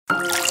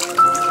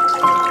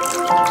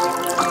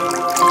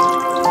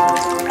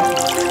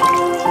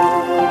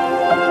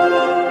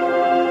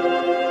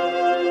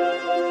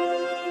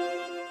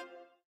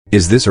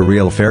Is this a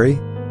real fairy?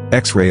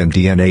 X-ray and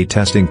DNA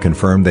testing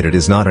confirm that it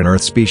is not an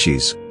Earth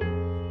species.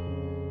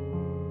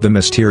 The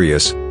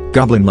mysterious,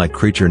 goblin-like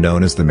creature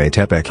known as the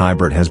Metepec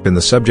hybrid has been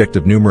the subject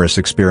of numerous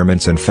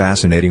experiments and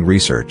fascinating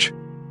research.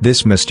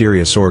 This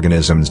mysterious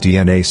organism's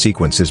DNA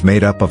sequence is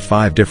made up of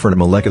 5 different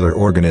molecular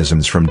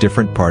organisms from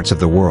different parts of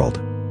the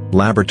world.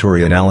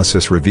 Laboratory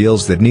analysis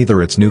reveals that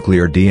neither its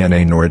nuclear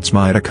DNA nor its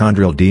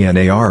mitochondrial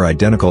DNA are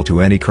identical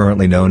to any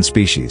currently known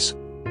species.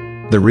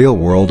 The real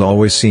world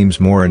always seems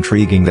more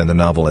intriguing than the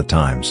novel at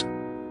times.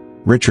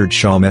 Richard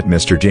Shaw met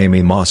Mr.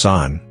 Jamie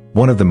Maussan,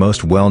 one of the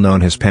most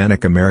well-known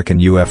Hispanic-American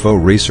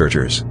UFO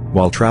researchers,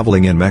 while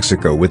traveling in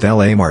Mexico with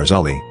L.A.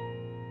 Marzulli.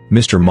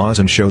 Mr.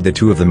 Maussan showed the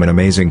two of them an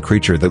amazing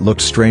creature that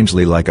looked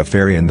strangely like a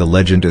fairy in the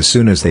legend as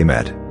soon as they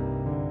met.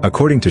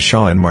 According to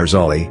Shaw and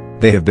Marzulli,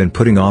 they have been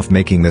putting off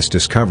making this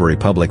discovery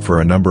public for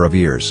a number of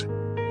years.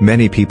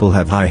 Many people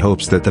have high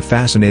hopes that the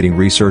fascinating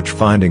research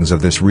findings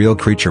of this real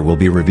creature will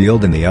be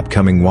revealed in the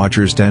upcoming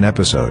Watcher's Den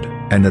episode,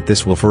 and that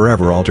this will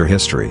forever alter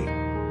history.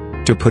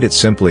 To put it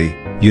simply,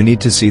 you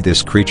need to see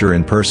this creature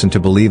in person to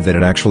believe that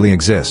it actually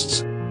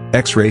exists.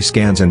 X-ray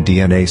scans and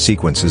DNA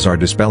sequences are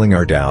dispelling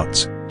our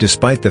doubts,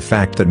 despite the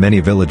fact that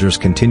many villagers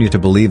continue to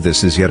believe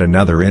this is yet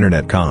another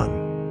internet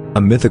con.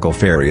 A mythical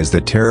fairy is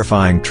the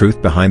terrifying truth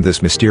behind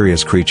this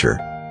mysterious creature.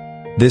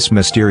 This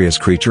mysterious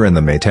creature and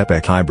the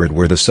Metepec hybrid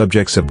were the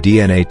subjects of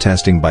DNA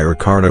testing by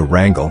Ricardo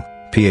Rangel,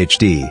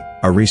 Ph.D.,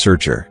 a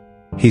researcher.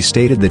 He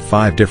stated that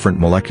 5 different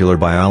molecular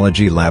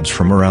biology labs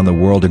from around the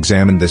world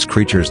examined this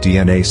creature's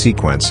DNA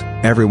sequence,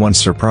 everyone's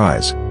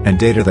surprise, and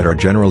data that are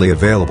generally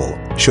available,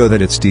 show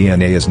that its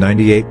DNA is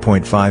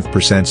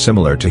 98.5%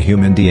 similar to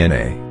human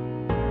DNA.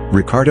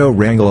 Ricardo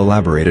Rangel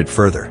elaborated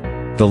further.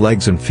 The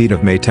legs and feet of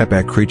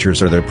Metepec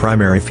creatures are their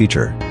primary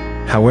feature.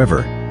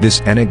 However,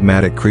 this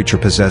enigmatic creature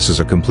possesses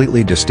a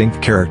completely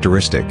distinct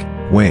characteristic: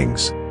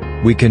 wings.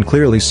 We can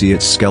clearly see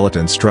its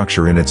skeleton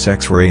structure in its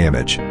X-ray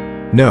image.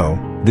 No,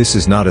 this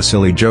is not a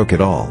silly joke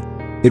at all.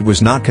 It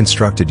was not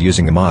constructed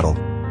using a model.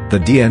 The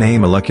DNA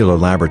Molecular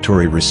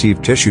Laboratory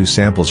received tissue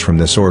samples from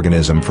this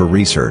organism for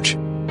research.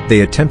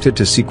 They attempted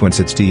to sequence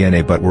its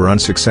DNA but were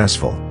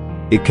unsuccessful.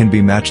 It can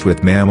be matched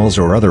with mammals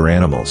or other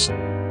animals.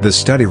 The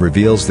study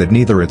reveals that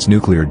neither its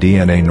nuclear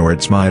DNA nor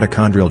its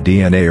mitochondrial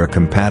DNA are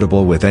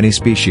compatible with any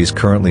species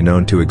currently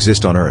known to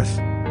exist on Earth.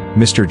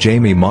 Mr.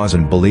 Jamie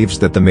Maussan believes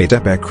that the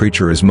Metepec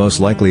creature is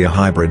most likely a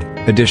hybrid.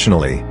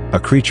 Additionally, a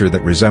creature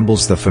that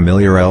resembles the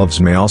familiar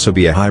elves may also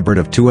be a hybrid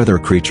of 2 other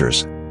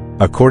creatures.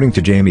 According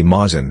to Jamie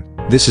Maussan,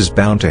 this is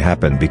bound to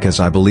happen because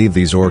I believe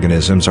these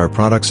organisms are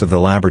products of the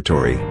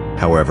laboratory.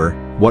 However,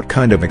 what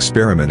kind of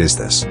experiment is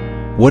this?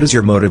 What is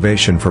your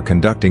motivation for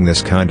conducting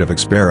this kind of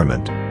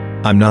experiment?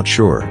 I'm not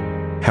sure.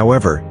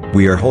 However,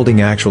 we are holding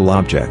actual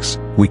objects.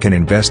 We can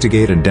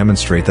investigate and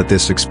demonstrate that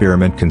this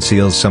experiment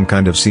conceals some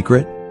kind of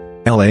secret?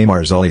 L.A.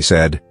 Marzulli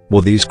said,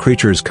 "Will these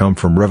creatures come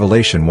from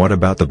Revelation? What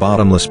about the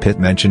bottomless pit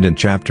mentioned in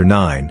chapter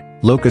 9?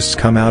 Locusts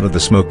come out of the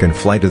smoke and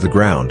fly to the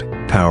ground.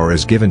 Power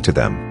is given to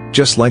them,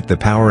 just like the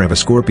power of a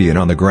scorpion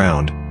on the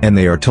ground, and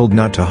they are told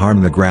not to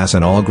harm the grass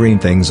and all green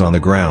things on the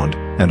ground,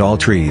 and all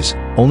trees,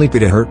 only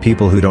to hurt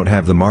people who don't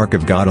have the mark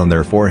of God on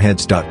their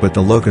foreheads. But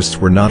the locusts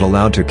were not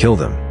allowed to kill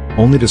them,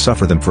 only to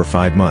suffer them for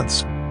 5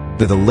 months.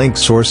 The link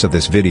source of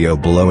this video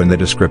below in the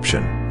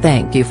description.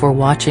 Thank you for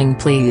watching.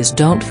 Please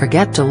don't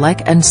forget to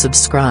like and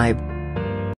subscribe.